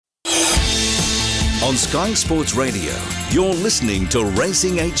On Sky Sports Radio, you're listening to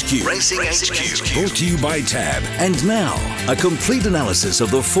Racing HQ. Racing HQ. Brought to you by Tab. And now, a complete analysis of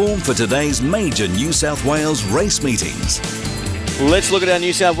the form for today's major New South Wales race meetings. Let's look at our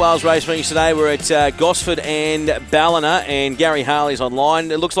New South Wales race meetings today. We're at Gosford and Ballina, and Gary Harley's online.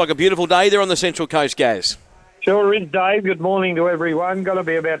 It looks like a beautiful day there on the Central Coast, Gaz. Sure is, Dave. Good morning to everyone. Got to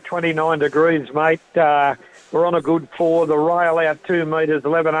be about 29 degrees, mate. We're on a good four. The rail out 2 metres,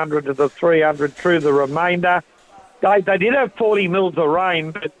 1,100 to the 300 through the remainder. Dave, they did have 40 mils of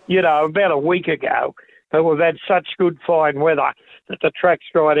rain, but, about a week ago. But we've had such good fine weather that the track's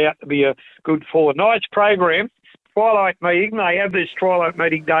dried out to be a good four. Nice program. Twilight meeting. They have this twilight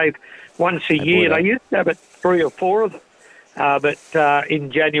meeting, Dave, once a year. They used to have it 3 or 4 of them, but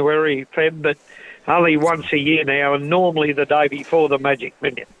in January, Feb, but only once a year now, and normally the day before the Magic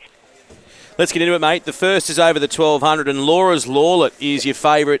Million. Let's get into it, mate. The first is over the 1,200, and Laura's Lawlet is your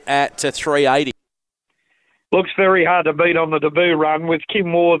favourite at 380. Looks very hard to beat on the debut run with Kim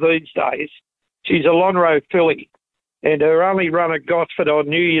Moore these days. She's a Lonhro filly, and her only run at Gosford on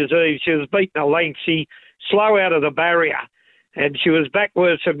New Year's Eve, she was beaten a length. She slow out of the barrier, and she was back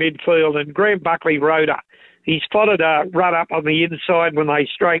worse in midfield, and Graham Buckley rode her. He spotted her run up on the inside when they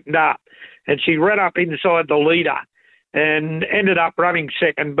straightened up, and she ran up inside the leader and ended up running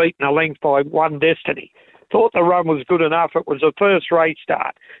second, beaten a length by One Destiny. Thought the run was good enough. It was the first race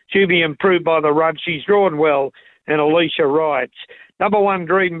start. She'll be improved by the run. She's drawn well, and Alicia rides. Number 1,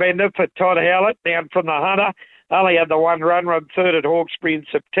 Dream Bender for Todd Howlett, down from the Hunter. Only had the one run third at Hawkesbury in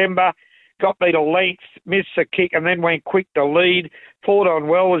September. Got beat a length, missed the kick, and then went quick to lead. Fought on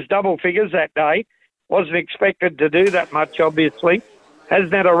well, was double figures that day. Wasn't expected to do that much, obviously.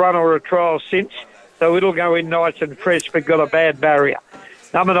 Hasn't had a run or a trial since, so it'll go in nice and fresh, but got a bad barrier.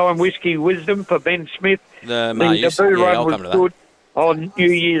 Number 9, Whiskey Wisdom for Ben Smith. The debut run was good on New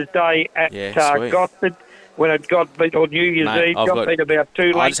Year's Day at Gosford when it got beat on New Year's Eve. Got beat about 2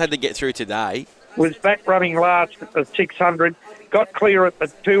 lengths. I just had to get through today. Was back running last at the 600. Got clear at the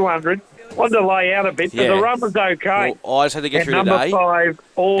 200. Wanted to lay out a bit, but the run was okay. Well, I just had to get through number today. Number 5,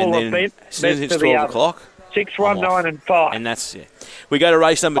 all event. As soon as it's 12 o'clock. 6, 1, 9 and 5. And that's it. We go to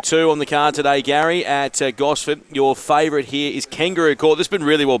race number 2 on the card today, Gary, at Gosford. Your favourite here is Kangaroo Court. This has been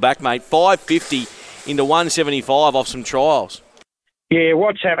really well back, mate. 550 into 175 off some trials. Yeah,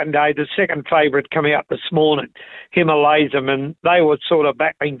 what's happened, Dave? The second favourite coming up this morning, Himalayism, and they were sort of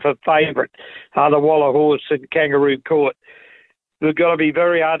backing for favourite, the Waller Horse and Kangaroo Court. They've got to be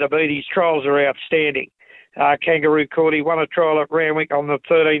very hard to beat. His trials are outstanding. Kangaroo Court, he won a trial at Randwick on the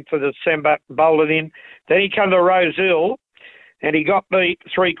 13th of December, bowled it in. Then he came to Rose Hill, and he got beat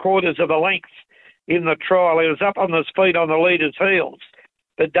 3/4 of a length in the trial. He was up on the speed on the leader's heels.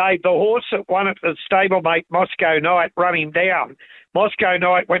 But Dave, the horse that won it, the stablemate Moscow Knight, run him down. Moscow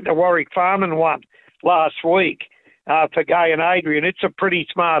Knight went to Warwick Farm and won last week for Gay and Adrian. It's a pretty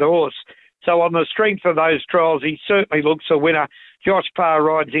smart horse. So on the strength of those trials, he certainly looks a winner. Josh Parr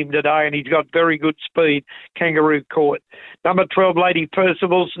rides him today, and he's got very good speed, Kangaroo Court. Number 12, Lady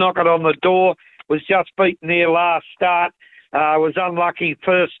Percival's knock it on the door. Was just beaten there last start. Was unlucky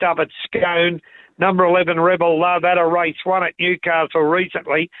first up at Scone. Number 11, Rebel Love, had a race, won at Newcastle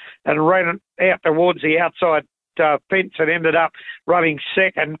recently and ran out towards the outside fence and ended up running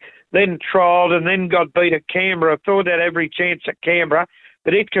second, then trialled and then got beat at Canberra. Thought had every chance at Canberra,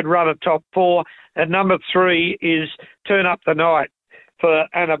 but it could run a top 4. And number 3 is Turn Up the Night for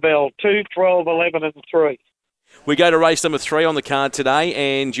Annabelle. 2, 12, 11 and 3. We go to race number 3 on the card today,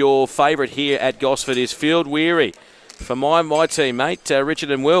 and your favourite here at Gosford is Field Weary. For my team, mate,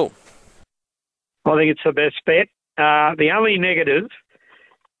 Richard and Will. I think it's the best bet. The only negative,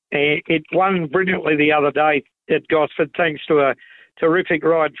 it won brilliantly the other day at Gosford thanks to a terrific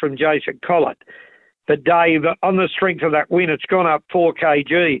ride from Jason Collett. But Dave, on the strength of that win, it's gone up 4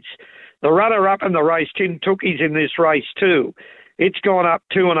 kgs. The runner-up in the race, Tin Tookie's in this race too. It's gone up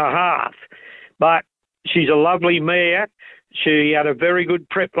 2.5. But she's a lovely mare. She had a very good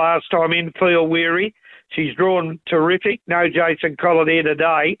prep last time in, Field Weary. She's drawn terrific. No Jason Collett here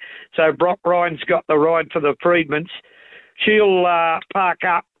today. So Brock Ryan's got the ride for the Freedmans. She'll park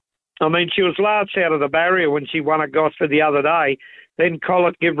up. I mean, she was last out of the barrier when she won at Gosford the other day. Then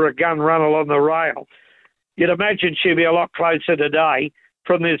Collett give her a gun run along the rail. You'd imagine she'll be a lot closer today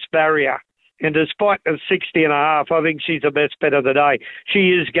from this barrier. And despite the 60.5, I think she's the best bet of the day.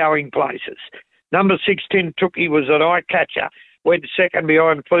 She is going places. Number 6, Tin Tookie, was an eye catcher. Went second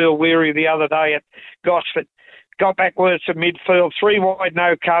behind Field Weary the other day at Gosford. Got back worse in midfield. 3 wide,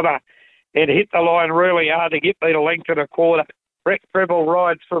 no cover. And hit the line really hard to get beat a length and a quarter. Brett Preble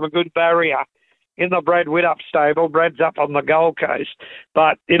rides from a good barrier in the Brad Widdop stable. Brad's up on the Gold Coast,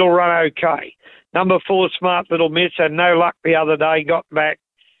 but it'll run okay. Number 4, Smart Little Miss, had no luck the other day, got back,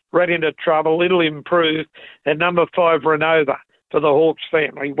 ran into trouble. It'll improve. And number 5, Renova for the Hawks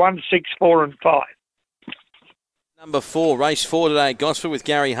family. 1, 6, 4 and 5. Number 4, race 4 today at Gosford with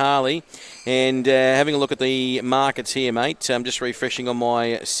Gary Harley. And having a look at the markets here, mate. I'm just refreshing on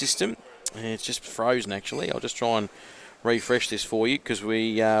my system. It's just frozen, actually. I'll just try and refresh this for you because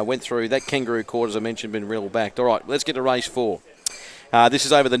we went through that Kangaroo Court, as I mentioned, been reeled back. All right, let's get to race 4. This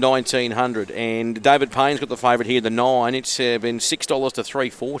is over the 1900, and David Payne's got the favourite here, the 9. It's been $6 to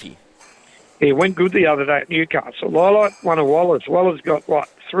 $3.40. It went good the other day at Newcastle. I like one of Waller's. Waller's got,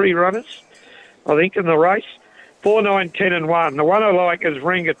 3 runners, I think, in the race? 4, 9, 10 and 1. The one I like is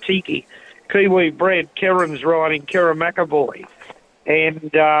Rangatiki, Kiwi bred. Keren's riding, Kera McAvoy.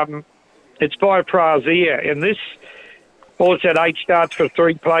 And it's by Prazia. And this horse had 8 starts for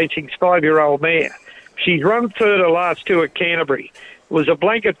 3 placings, 5-year-old mare. She's run third her last 2 at Canterbury. It was a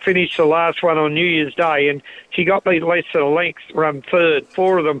blanket finish, the last one on New Year's Day, and she got beat less than a length, run third.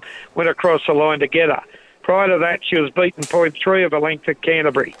 4 of them went across the line together. Prior to that, she was beaten 0.3 of a length at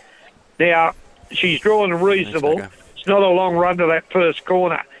Canterbury. Now, she's drawn reasonable. It's not a long run to that first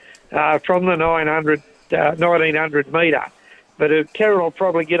corner from the 1900 metre, but Karen will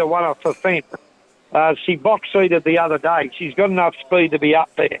probably get a one off the fence. She box-seated the other day. She's got enough speed to be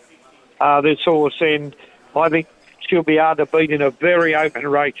up there, this horse, and I think she'll be hard to beat in a very open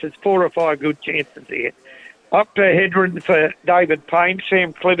race. There's 4 or 5 good chances here. Up to Hedron for David Payne.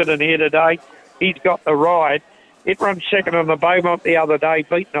 Sam Cliverton here today. He's got the ride. It runs second on the Beaumont the other day,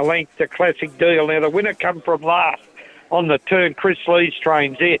 beating a length to Classic Deal. Now, the winner come from last on the turn. Chris Lee's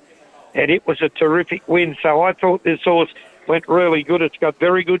trains it, and it was a terrific win. So I thought this horse went really good. It's got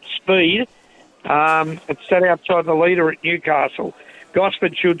very good speed. It's sat outside the leader at Newcastle.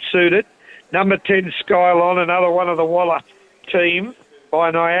 Gosford should suit it. Number 10, Skylon, another one of the Waller team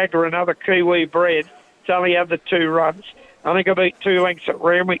by Niagara, another Kiwi bred. It's only had the 2 runs. I think I beat 2 lengths at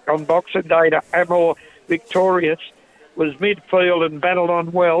Randwick on Boxing Day to Amor Victorious. Was midfield and battled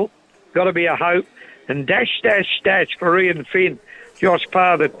on well. Got to be a hope. And dash for Ian Finn. Josh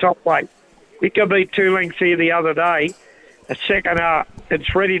Parr, the top weight. It could beat 2 lengths here the other day. A second up.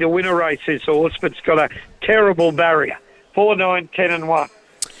 It's ready to win a race, this horse, but it's got a terrible barrier. 4, 9, 10 and 1.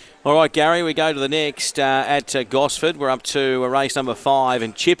 All right, Gary, we go to the next at Gosford. We're up to race number 5,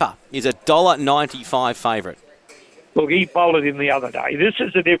 and Chipper is a $1.95 favourite. Look, he bowled him the other day. This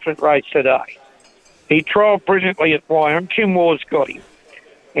is a different race today. He trialled brilliantly at Wyong. Kim Waugh's got him.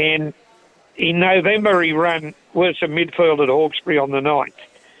 And in November, he ran worse than midfield at Hawkesbury on the 9th.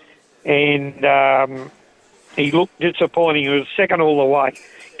 And he looked disappointing. He was second all the way.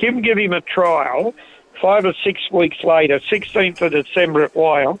 Kim gave him a trial 5 or 6 weeks later, 16th of December at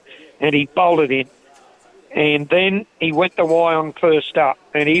Wyong, and he bowled it in. And then he went to Wyong first up,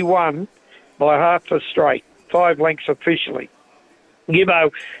 and he won by half a straight, 5 lengths officially.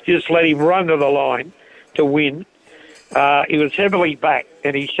 Gibbo just let him run to the line to win. He was heavily backed,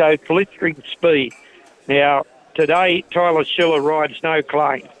 and he showed blistering speed. Now, today, Tyler Schiller rides no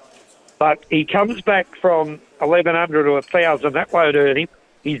claim, but he comes back from 1,100 to 1,000. That won't hurt him.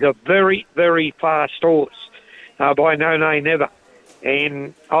 He's a very, very fast horse by No Nay Never,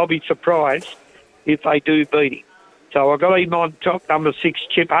 and I'll be surprised if they do beat him. So I've got him on top, number 6,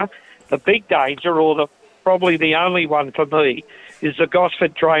 Chipper. The big danger, or probably the only one for me, is the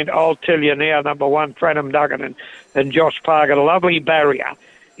Gosford trained, I'll tell you now, number 1, Franham Duggan and Josh Parker. A lovely barrier.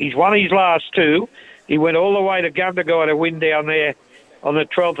 He's won his last 2. He went all the way to Gundagai to win down there on the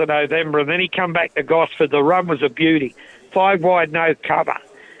 12th of November, and then he come back to Gosford. The run was a beauty. 5 wide, no cover.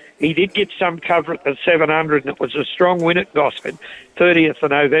 He did get some cover at the 700, and it was a strong win at Gosford, 30th of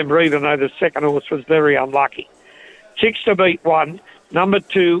November, even though the second horse was very unlucky. 6 to beat 1. Number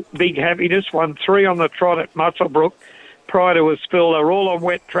 2, Big Happiness, won 3 on the trot at Muswellbrook prior to a spill. They're all on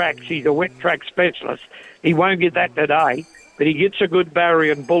wet tracks. He's a wet track specialist. He won't get that today, but he gets a good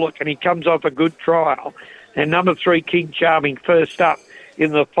barrier and bullock, and he comes off a good trial. And number 3, King Charming, first up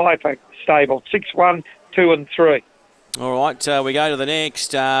in the Pfeiffer stable. 6, 1, 2 and 3. All right, we go to the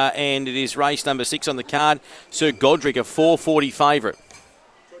next, and it is race number 6 on the card. Sir Godric, a $4.40 favourite.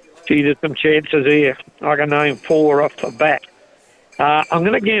 Gee, there's some chances here. I can name 4 off the bat. I'm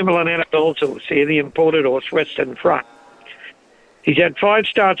going to gamble on Annabelle's horse here, the imported horse, Western Front. He's had 5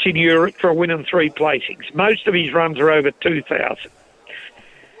 starts in Europe for a win and 3 placings. Most of his runs are over 2,000.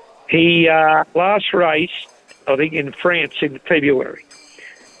 He last raced, I think, in France in February.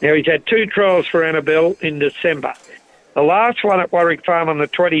 Now, he's had 2 trials for Annabelle in December. The last one at Warwick Farm on the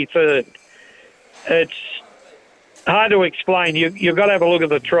 23rd. It's hard to explain. You've got to have a look at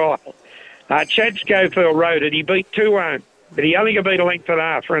the trial. Chad Schofield rode it. He beat 2-1, but he only could beat a length and a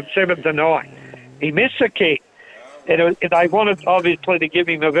half, ran 7 to 9. He missed the kick. And they wanted, obviously, to give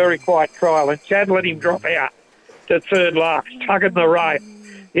him a very quiet trial, and Chad let him drop out to third last, tugging the rail.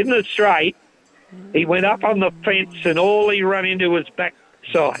 In the straight, he went up on the fence, and all he ran into was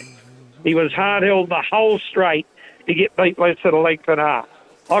backside. He was hard-held the whole straight to get beat less than a length and a half.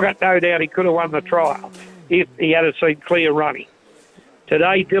 I got no doubt he could have won the trial if he had seen clear running.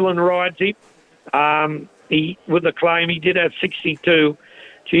 Today, Dylan rides him. With the claim, he did have 62.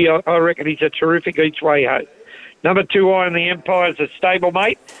 Gee, I reckon he's a terrific each-way hope. Number 2, Eye on the Empire's a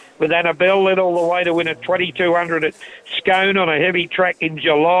stablemate with Annabelle, led all the way to win at 2,200 at Scone on a heavy track in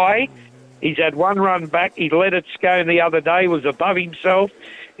July. He's had one run back. He led at Scone the other day, was above himself.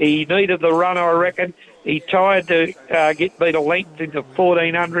 He needed the run, I reckon. He tried to get beat a length into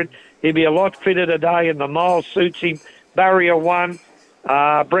 1,400. He'll be a lot fitter today, and the mile suits him. Barrier 1,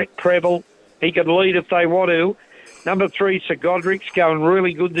 Brett Preble. He can lead if they want to. Number 3, Sir Godric's going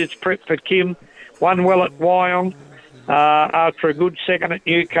really good this prep for Kim. Won well at Wyong after a good second at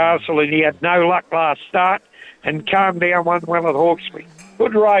Newcastle, and he had no luck last start, and calmed down, won well at Hawkesbury.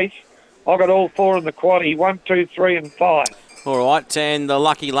 Good race. I got all 4 in the quaddie, 1, 2, 3 and 5. All right, and the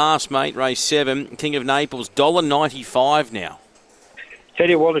lucky last, mate, race 7, King of Naples, $1.95 now. Tell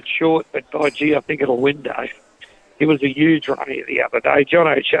you what, it's short, but by gee, I think it'll win, Dave. He was a huge runner the other day. John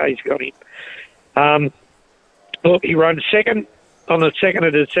O'Shea's got him. Look, he ran second on the 2nd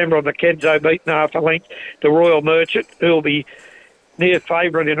of December on the Kenzo, beaten half a length to Royal Merchant, who'll be near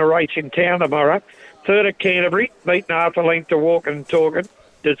favourite in a race in town tomorrow. 3rd at Canterbury, beaten half a length to Walk and Torgan,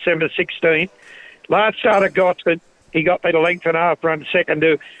 December 16th. Last start at Gosford, he got beat a length and a half, run second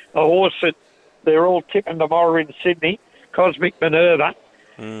to a horse that they're all tipping tomorrow in Sydney, Cosmic Minerva.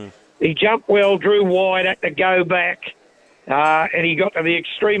 He jumped well, drew wide, had to go back, and he got to the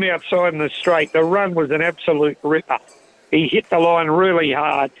extreme outside in the straight. The run was an absolute ripper. He hit the line really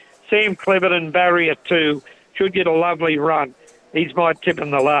hard. Sam Cleverton, Barrier 2, should get a lovely run. He's my tip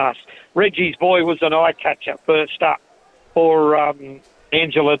in the last. Reggie's Boy was an eye-catcher first up for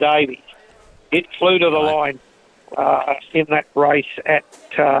Angela Davies. It flew to the line in that race at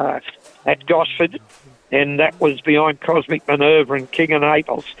Gosford, and that was behind Cosmic Minerva and King of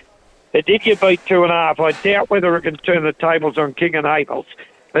Naples. It did get beat 2.5. I doubt whether it can turn the tables on King of Naples,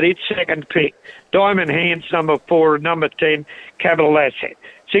 but it's second pick. Diamond Hands, number 4, and number 10, Capital Asset.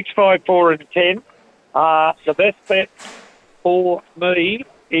 6, 5, 4 and 10. The best bet for me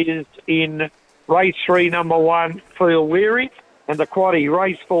is in race 3, number 1, Feel Weary, and the quaddie,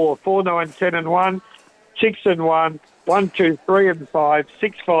 race 4, 4, 9, 10 and 1, 6 and 1, 1, 2, 3 and 5,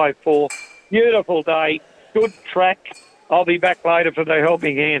 6, 5, 4. Beautiful day, good track. I'll be back later for the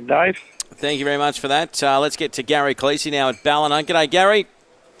helping hand, Dave. Thank you very much for that. Let's get to Gary Cleese now at Ballina. G'day, Gary.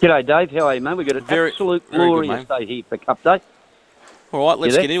 G'day, Dave. How are you, mate? We've got an absolute glorious day here for Cup Day. All right,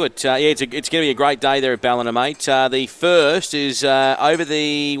 let's get into it. It's going to be a great day there at Ballina, mate. The first is over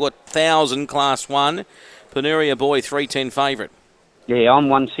the, 1,000 Class 1, Panuria Boy, 310 favourite. Yeah, I'm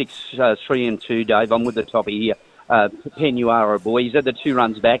 1, 6, 3 and 2, Dave. I'm with the top here. Penuara Boy. He's had the 2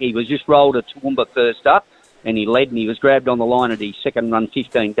 runs back. He was just rolled at Toowoomba first up, and he led, and he was grabbed on the line at his second run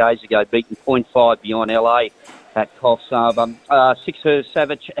 15 days ago, beaten 0.5 beyond LA at Coffs. 6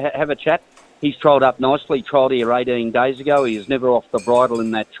 Savage, have a chat. He's trialled up nicely. Trialled here 18 days ago. He was never off the bridle in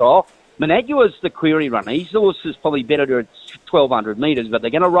that trial. Managua's the query runner. His horse is probably better at 1,200 metres, but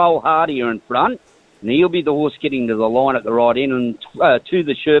they're going to roll hard here in front, and he'll be the horse getting to the line at the right end. And to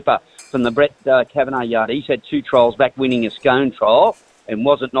the Sherpa from the Brett Kavanagh yard. He's had 2 trials back, winning a Scone trial, and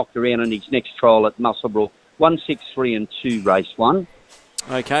wasn't knocked around in his next trial at Muswellbrook. 1, 6, 3 and 2, race 1.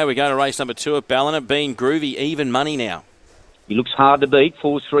 Okay, we go to race number 2 at Ballina. Being Groovy, even money now. He looks hard to beat,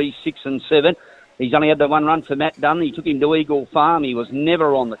 4, 3, 6 and 7. He's only had the 1 run for Matt Dunn. He took him to Eagle Farm. He was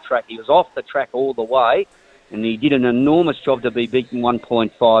never on the track. He was off the track all the way, and he did an enormous job to be beaten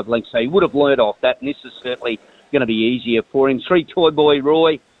 1.5 lengths. So he would have learnt off that, and this is certainly going to be easier for him. 3, Toy Boy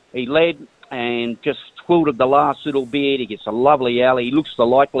Roy. He led and just twirled the last little bit. He gets a lovely alley. He looks the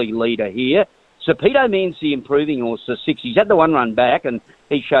likely leader here. So Peter Man's the improving horse, the 6. He's had the 1 run back, and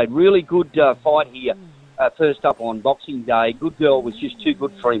he showed really good fight here first up on Boxing Day. Good Girl was just too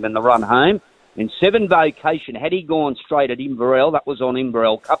good for him in the run home. And 7 Vocation, had he gone straight at Inverell, that was on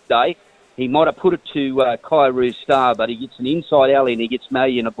Inverell Cup Day, he might have put it to Kairu Star, but he gets an inside alley and he gets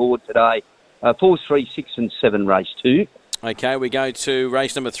Million aboard today. 4, 3, 6 and 7, race 2. Okay, we go to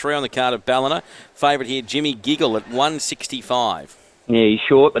race number 3 on the card of Ballina. Favourite here, Jimmy Giggle at 165. Yeah, he's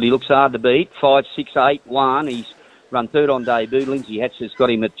short, but he looks hard to beat. 5, 6, 8, 1. He's run third on debut. Lindsay Hatch has got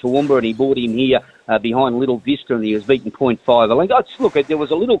him at Toowoomba, and he bought him here behind Little Vista, and he was beaten 0.5. I think, look, there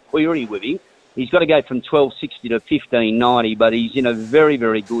was a little query with him. He's got to go from 12.60 to 15.90, but he's in a very,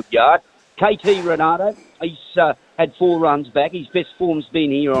 very good yard. KT Renato, he's had 4 runs back. His best form's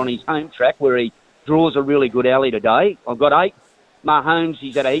been here on his home track where he draws a really good alley today. I've got 8. Mahomes,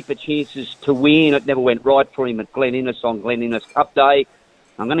 he's had a heap of chances to win. It never went right for him at Glen Innes on Glen Innes Cup Day.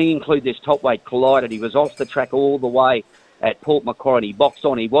 I'm going to include this top weight Collided. He was off the track all the way at Port Macquarie. He boxed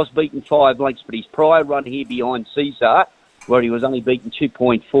on. He was beaten 5 lengths, but his prior run here behind Caesar, where he was only beaten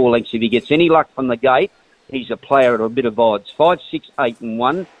 2.4 lengths. If he gets any luck from the gate, he's a player at a bit of odds. 5, 6, 8 and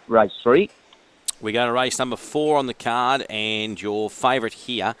 1, race 3. We go to race number 4 on the card, and your favourite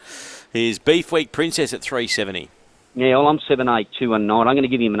here is Beef Week Princess at 370. Yeah, well, I'm 7, 8, 2 and 9. I'm going to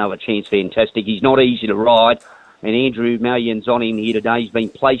give him another chance. Fantastic. He's not easy to ride. And Andrew Mallion's on him here today. He's been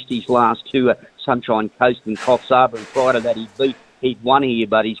placed his last 2 at Sunshine Coast and Coffs Harbour. And prior to that, he'd won here,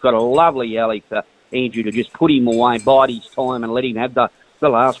 but he's got a lovely alley for Andrew to just put him away, bide his time and let him have the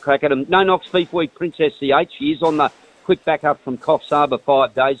last crack at him. No Knocks Beef Week Princess CH. She is on the quick back up from Coffs Harbour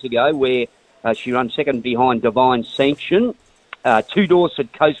 5 days ago where she ran second behind Divine Sanction. 2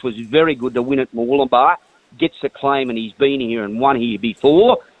 Dorset Coast was very good to win at Mooloolaba. Gets the claim, and he's been here and won here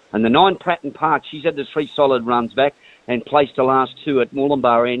before. And the 9 Pratton Park, she's had the 3 solid runs back and placed the last 2 at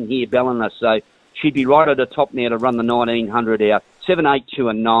Mooloolaba and here Ballina. So she'd be right at the top now to run the 1900 out. 7, 8, 2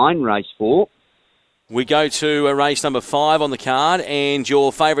 and 9, race 4. We go to race number 5 on the card, and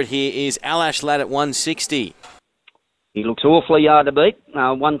your favourite here is Alash Lad at 160. He looks awfully hard to beat.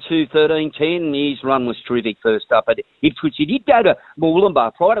 1, 2, 13, 10. His run was terrific first up at Ipswich. He did go to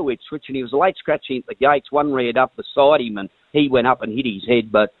Mooloolaba prior to Ipswich, and he was late scratching at the gates. One reared up beside him, and he went up and hit his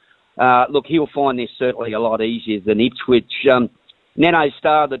head. But, look, he'll find this certainly a lot easier than Ipswich. Nano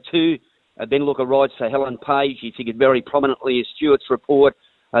Star, the 2. Ben Looker rides for Helen Page. He figured very prominently as Stewart's report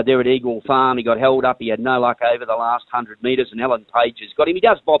there at Eagle Farm. He got held up. He had no luck over the last 100 metres, and Helen Page has got him. He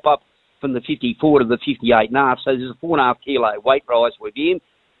does bop up from the 54 to the 58.5, so there's a 4.5 kilo weight rise with him.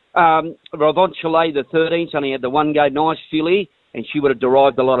 Ravon Chalet, the 13th, only had the 1 go, nice filly, and she would have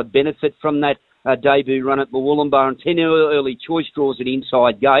derived a lot of benefit from that debut run at Mooloolaba. And 10 early choice draws at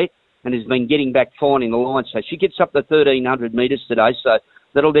inside gate and has been getting back fine in the line, so she gets up to 1,300 metres today, so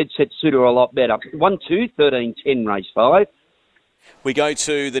that'll dead set suit her a lot better. 1, 2, 13, 10, race 5. We go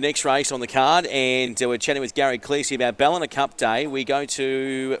to the next race on the card, and we're chatting with Gary Cleese about Ballina Cup Day. We go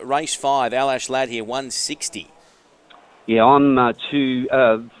to race 5, Alash Lad here, 160. Yeah, I'm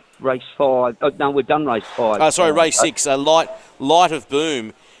to race 5. Oh, no, we've done race 5. Race 6, Light of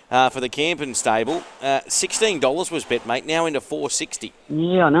Boom for the Campen stable. $16 was bet, mate, now into 460.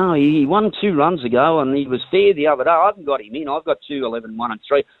 Yeah, I know. He won 2 runs ago, and he was fair the other day. I haven't got him in. I've got 2, 11, 1 and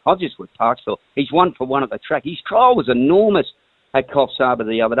 3. I've just with Parksville. He's 1 for 1 at the track. His trial was enormous at Coffs Harbour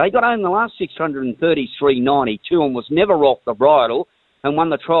the other day. Got home the last 633.92 and was never off the bridle and won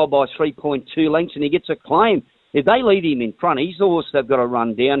the trial by 3.2 lengths, and he gets a claim. If they leave him in front, he's the horse they've got to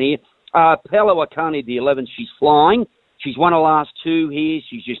run down here. Paolo Akani, the 11th, she's flying. She's won her last 2 here.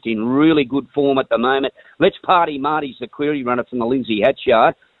 She's just in really good form at the moment. Let's Party Marty's the query runner from the Lindsay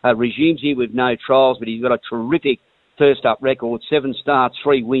Hatchyard. Resumes here with no trials, but he's got a terrific first-up record. 7 starts,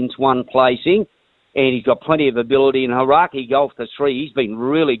 3 wins, 1 placing. And he's got plenty of ability. And Haraki Golf, the 3, he's been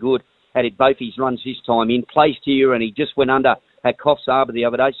really good at it, both his runs this time in. Placed here, and he just went under at Coffs Harbour the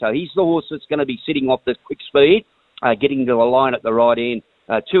other day. So he's the horse that's going to be sitting off the quick speed, getting to the line at the right end.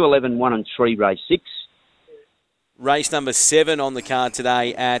 2, 11, 1 and 3, race 6. Race number 7 on the card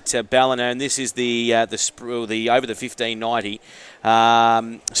today at Ballina, and this is the over the 1590.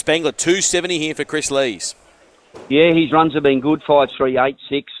 Spangler 270 here for Chris Lees. Yeah, his runs have been good, 5, 3, 8,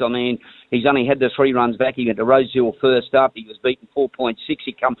 6. I mean, he's only had the 3 runs back. He went to Roseville first up. He was beaten 4.6.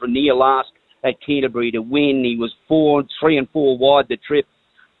 He come from near last at Canterbury to win. He was 3 and 4 wide the trip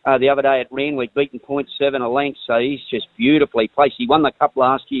the other day at Randwick, beaten 0.7 a length. So he's just beautifully placed. He won the Cup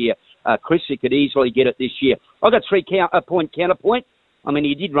last year. Chris, he could easily get it this year. I've got 3-point counterpoint. I mean,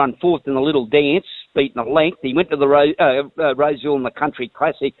 he did run 4th in the Little Dance, beaten a length. He went to the Roseville in the Country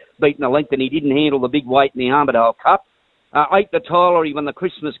Classic, beaten a length, and he didn't handle the big weight in the Armadale Cup. 8 the Tyler, he won the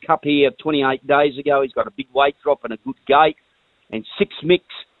Christmas Cup here 28 days ago. He's got a big weight drop and a good gait. And 6 Mix,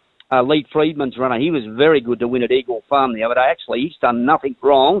 Lee Friedman's runner. He was very good to win at Eagle Farm the other day. Actually, he's done nothing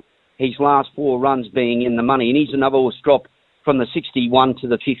wrong, his last 4 runs being in the money. And he's another horse drop from the 61 to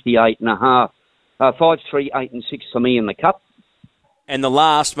the 58.5. 5, 3, 8 and 6 for me in the Cup. And the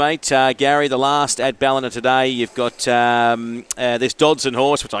last, mate, Gary, the last at Ballina today, you've got this Dodson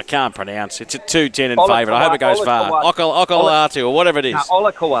horse, which I can't pronounce. It's at 2.10 in favourite. I hope it goes far. Okolatu or whatever it is.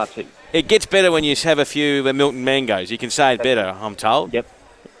 Olakawatu. It gets better when you have a few Milton Mangoes. You can say it better, I'm told. Yep.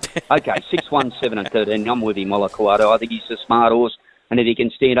 Okay, 6, 1, 7 and 13. I'm with him, Olakawatu. I think he's a smart horse. And if he can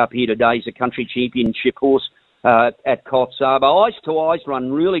stand up here today, he's a country championship horse. at Kotzaba. Eyes to Eyes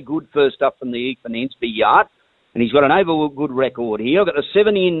run really good first up from the Ethan Ensby yard, and he's got an overall good record here. I've got the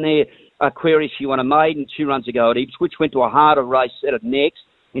 70 in there, Aquarius, you want a maiden 2 runs ago at Ipswich, went to a harder race, set it next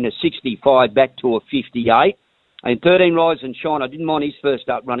in a 65 back to a 58. And 13 Rise and Shine, I didn't mind his first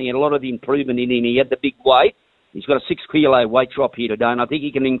up run. He had a lot of improvement in him. He had the big weight. He's got a 6 kilo weight drop here today, and I think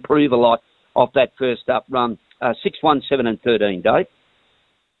he can improve a lot off that first up run. 6, 1, 7 and 13, Dave.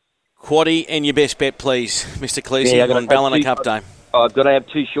 Quaddy and your best bet, please, Mr. Cleese, on Ballina Cup Day. I've got to have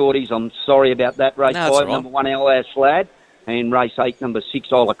 2 shorties. I'm sorry about that. Race 5, right. number 1, Alash Lad, and race 8, number 6,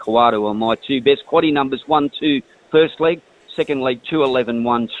 Ola Kawadu are my 2 best. Quaddy numbers 1, 2, first leg, second leg 2, 11,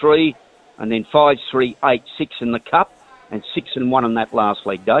 1, 3, and then 5, 3, 8, 6 in the Cup, and 6 and 1 in that last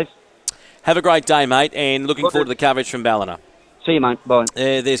leg, Dave. Have a great day, mate, and looking forward to the coverage from Ballina. See you, mate. Bye.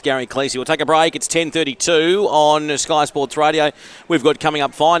 There's Gary Cleese. We'll take a break. It's 10:32 on Sky Sports Radio. We've got coming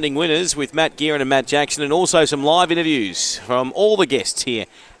up Finding Winners with Matt Gearan and Matt Jackson, and also some live interviews from all the guests here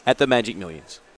at the Magic Millions.